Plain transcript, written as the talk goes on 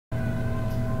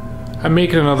I'm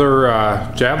making another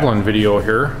Javelin video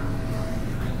here.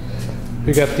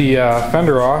 We got the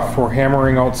fender off. We're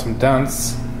hammering out some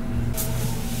dents.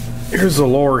 Here's the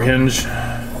lower hinge.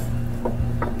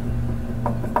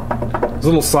 There's a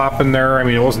little slop in there. I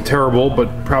mean, it wasn't terrible,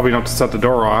 but probably enough to set the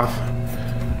door off.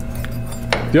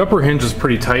 The upper hinge is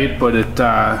pretty tight, but it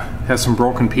has some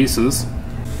broken pieces.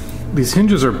 These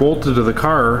hinges are bolted to the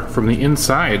car from the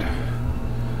inside.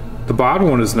 The bottom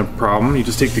one isn't a problem. You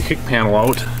just take the kick panel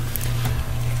out.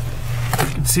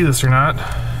 You can see this or not,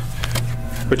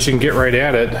 but you can get right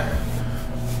at it.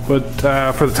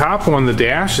 But for the top one, the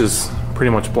dash is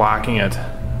pretty much blocking it.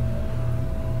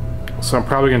 So I'm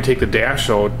probably going to take the dash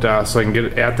out so I can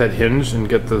get at that hinge and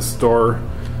get this door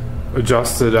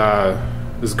adjusted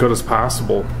as good as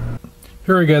possible.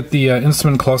 Here I got the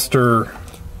instrument cluster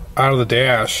out of the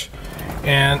dash,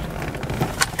 and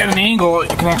at an angle you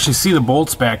can actually see the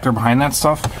bolts back there behind that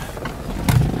stuff.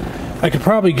 I could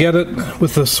probably get it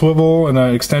with a swivel and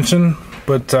an extension,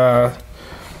 but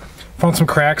found some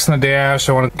cracks in the dash.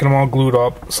 I want to get them all glued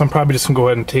up, so I'm probably just going to go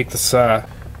ahead and take this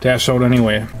dash out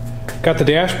anyway. Got the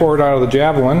dashboard out of the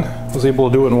Javelin. Was able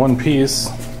to do it in one piece.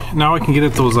 Now I can get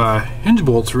at those hinge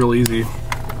bolts real easy.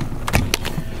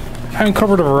 I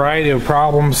uncovered a variety of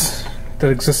problems that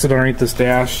existed underneath this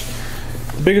dash.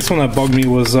 The biggest one that bugged me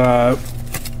was the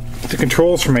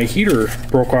controls for my heater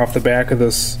broke off the back of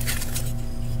this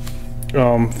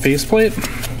faceplate,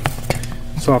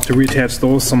 so I'll have to reattach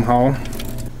those somehow.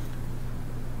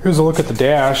 Here's a look at the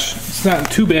dash. It's not in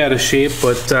too bad a shape,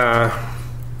 but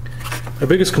my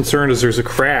biggest concern is there's a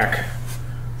crack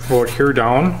from about here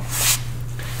down,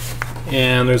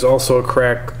 and there's also a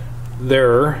crack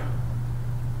there,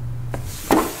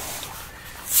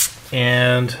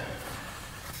 and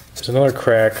there's another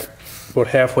crack about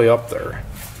halfway up there.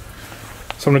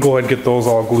 So I'm going to go ahead and get those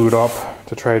all glued up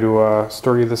to try to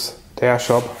sturdy this dash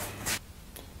up.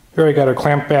 Here I got her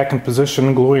clamped back in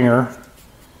position, gluing her.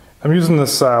 I'm using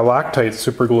this Loctite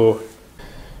super glue.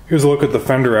 Here's a look at the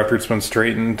fender after it's been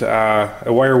straightened. I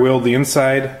wire wheeled the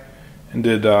inside and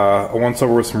did a once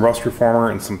over with some rust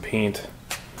reformer and some paint.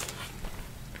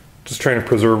 Just trying to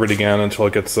preserve it again until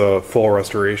it gets a full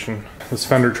restoration. This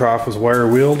fender trough was wire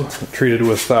wheeled, treated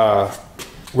with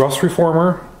rust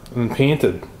reformer, and then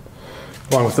painted,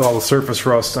 along with all the surface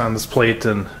rust on this plate,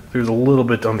 and there's a little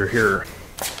bit under here.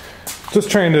 Just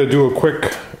trying to do a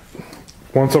quick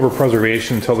once over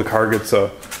preservation until the car gets a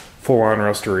full-on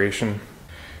restoration.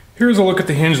 Here's a look at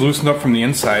the hinge loosened up from the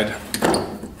inside.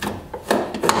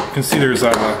 You can see there's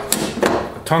a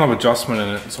ton of adjustment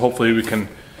in it, so hopefully we can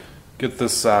get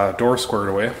this door squared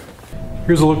away.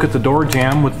 Here's a look at the door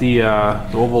jamb with the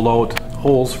oval out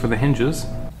holes for the hinges.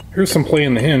 Here's some play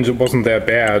in the hinge. It wasn't that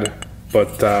bad,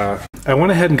 but I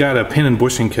went ahead and got a pin and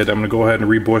bushing kit. I'm going to go ahead and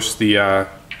rebush the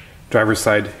driver's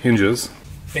side hinges.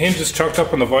 The hinge is chucked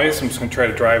up in the vise. I'm just going to try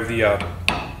to drive the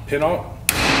pin out.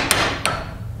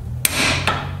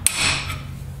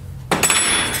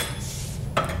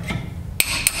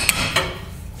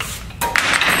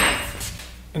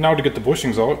 And now to get the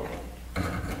bushings out.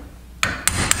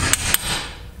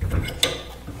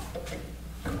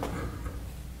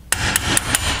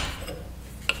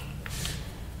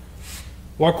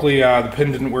 Luckily, the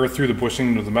pin didn't wear through the bushing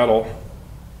into the metal.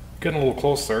 Getting a little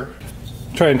close there.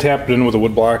 Try and tap it in with a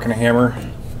wood block and a hammer.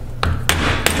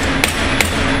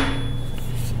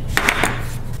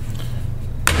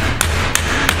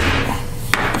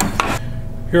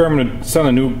 Here I'm going to send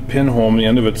a new pin home. The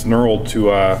end of it's knurled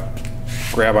to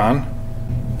grab on.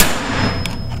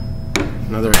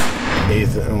 Another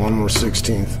 1/8 and one more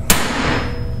 16th.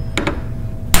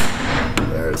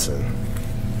 There it's in.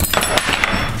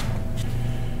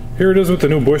 Here it is with the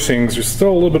new bushings. There's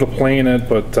still a little bit of play in it,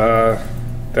 but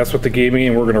that's what they gave me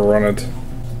and we're going to run it.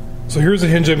 So here's the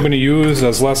hinge I'm going to use.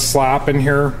 There's less slop in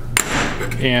here,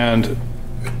 and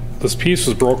this piece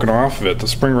was broken off of it. The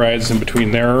spring rides in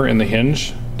between there and the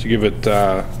hinge to give it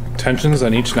tensions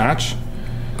on each notch.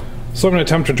 So I'm going to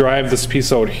attempt to drive this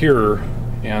piece out here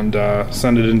and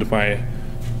send it into my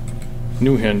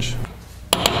new hinge.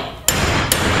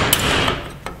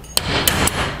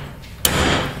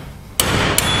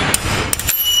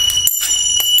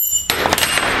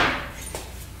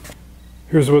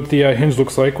 Here's what the hinge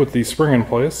looks like with the spring in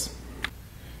place.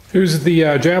 Here's the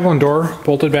Javelin door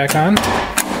bolted back on.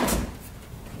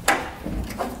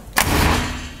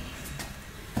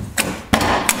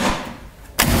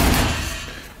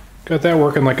 Got that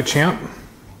working like a champ.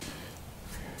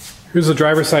 Here's the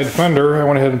driver's side fender. I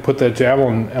went ahead and put that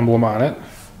Javelin emblem on it.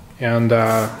 And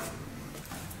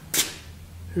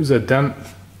here's a dent,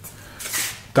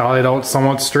 dollied out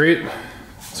somewhat straight.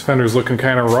 This fender's looking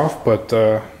kind of rough,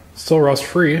 but still rust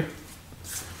free.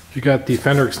 You got the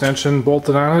fender extension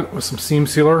bolted on it with some seam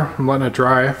sealer. I'm letting it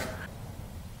dry.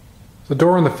 The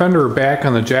door and the fender are back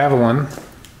on the Javelin.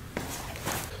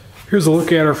 Here's a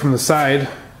look at her from the side.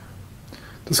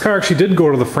 This car actually did go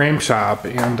to the frame shop,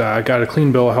 and I got a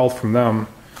clean bill of health from them.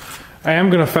 I am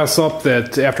going to fess up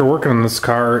that after working on this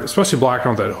car, especially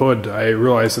blocking out that hood, I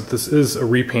realized that this is a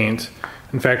repaint.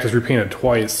 In fact, it's repainted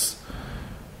twice.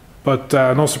 But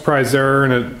no surprise there,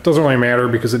 and it doesn't really matter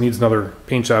because it needs another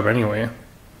paint job anyway.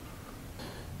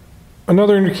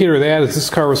 Another indicator of that is this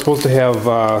car was supposed to have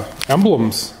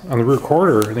emblems on the rear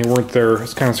quarter, and they weren't there.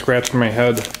 It's kind of scratching my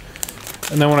head.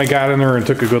 And then when I got in there and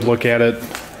took a good look at it,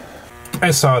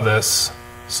 I saw this.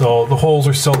 So the holes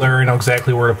are still there, I know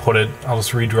exactly where to put it. I'll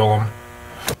just re-drill them.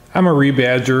 I'm a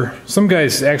rebadger. Some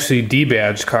guys actually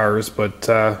debadge cars, but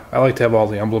I like to have all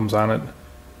the emblems on it.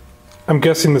 I'm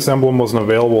guessing this emblem wasn't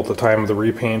available at the time of the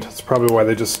repaint. That's probably why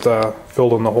they just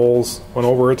filled in the holes, went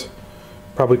over it.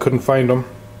 Probably couldn't find them.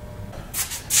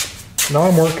 Now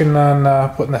I'm working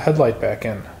on putting the headlight back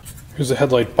in. Here's the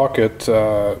headlight bucket.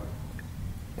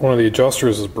 One of the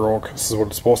adjusters is broke. This is what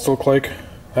it's supposed to look like.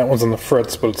 That one's on the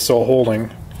fritz, but it's still holding.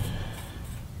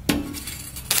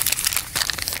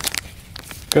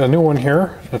 Got a new one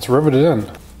here. It's riveted in.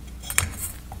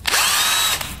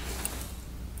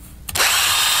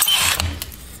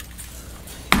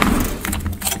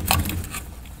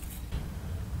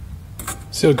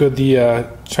 See how good the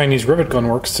Chinese rivet gun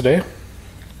works today.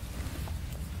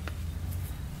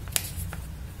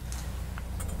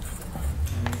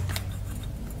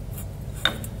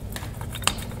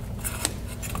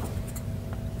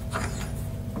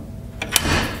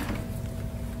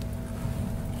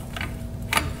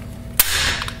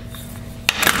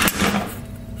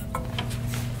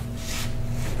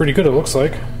 Pretty good, it looks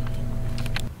like.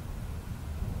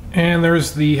 And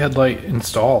there's the headlight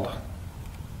installed.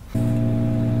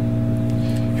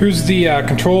 Here's the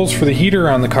controls for the heater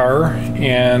on the car,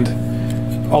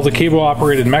 and all the cable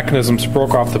operated mechanisms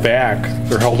broke off the back.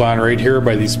 They're held on right here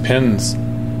by these pins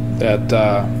that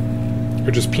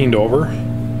are just peened over.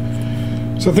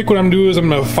 So I think what I'm going to do is I'm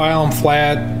going to file them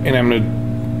flat, and I'm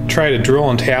going to try to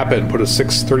drill and tap it and put a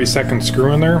 30-second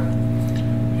screw in there.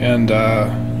 And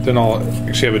then I'll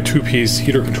actually have a 2-piece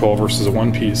heater control versus a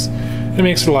 1-piece. It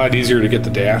makes it a lot easier to get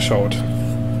the dash out.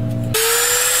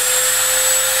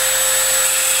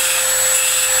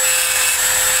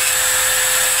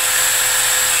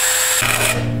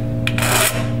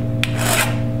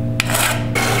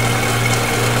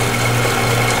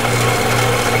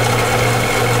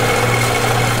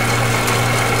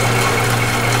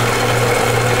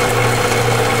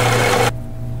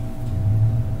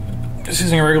 Just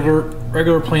using a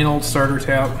regular plain old starter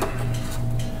tap.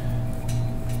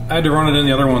 I had to run it in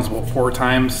the other ones about 4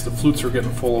 times. The flutes were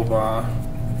getting full of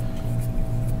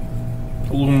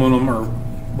aluminum or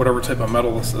whatever type of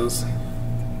metal this is.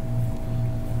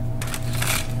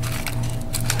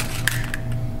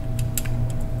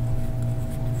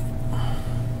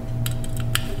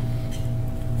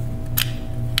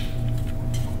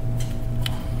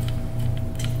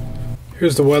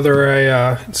 Here's the weather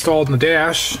I installed in the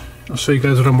dash. I'll show you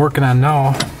guys what I'm working on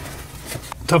now.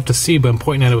 Tough to see, but I'm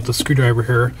pointing at it with the screwdriver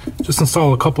here. Just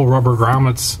installed a couple rubber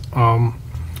grommets.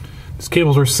 These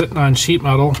cables are sitting on sheet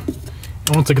metal,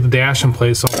 and once I get the dash in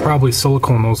place, I'll probably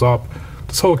silicone those up.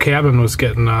 This whole cabin was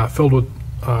getting filled with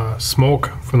smoke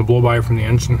from the blow-by from the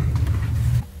engine.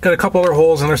 Got a couple other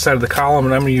holes on the other side of the column,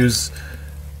 and I'm going to use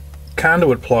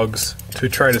conduit plugs to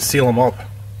try to seal them up.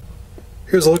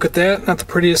 Here's a look at that. Not the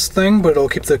prettiest thing, but it'll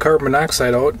keep the carbon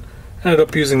monoxide out. Ended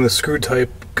up using the screw type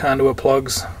conduit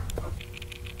plugs.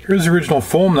 Here's the original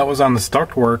foam that was on this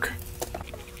ductwork.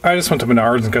 I just went to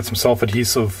Menards and got some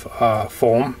self-adhesive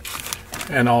foam,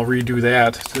 and I'll redo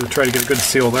that to try to get a good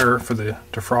seal there for the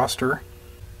defroster.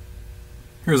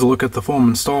 Here's a look at the foam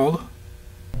installed.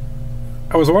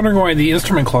 I was wondering why the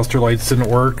instrument cluster lights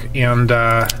didn't work, and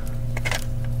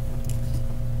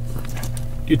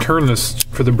you turn this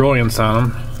for the brilliance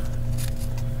on them.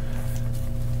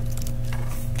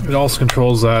 It also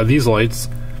controls these lights,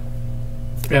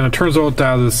 and it turns out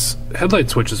this headlight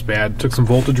switch is bad. Took some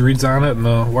voltage reads on it, and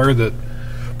the wire that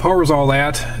powers all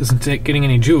that isn't getting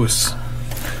any juice.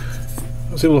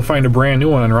 I was able to find a brand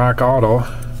new one in Rock Auto.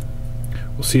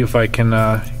 We'll see if I can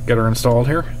get her installed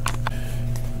here.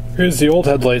 Here's the old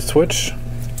headlight switch.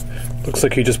 Looks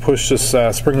like you just push this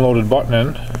spring-loaded button in,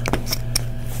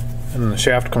 and then the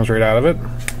shaft comes right out of it.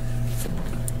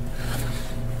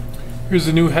 Here's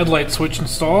the new headlight switch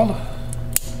installed.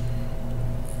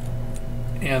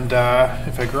 And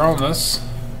if I ground this,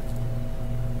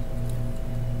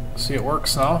 see it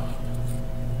works now.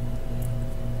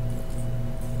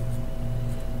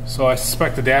 So I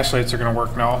suspect the dash lights are going to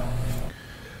work now.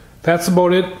 That's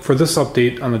about it for this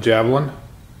update on the Javelin.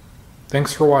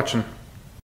 Thanks for watching.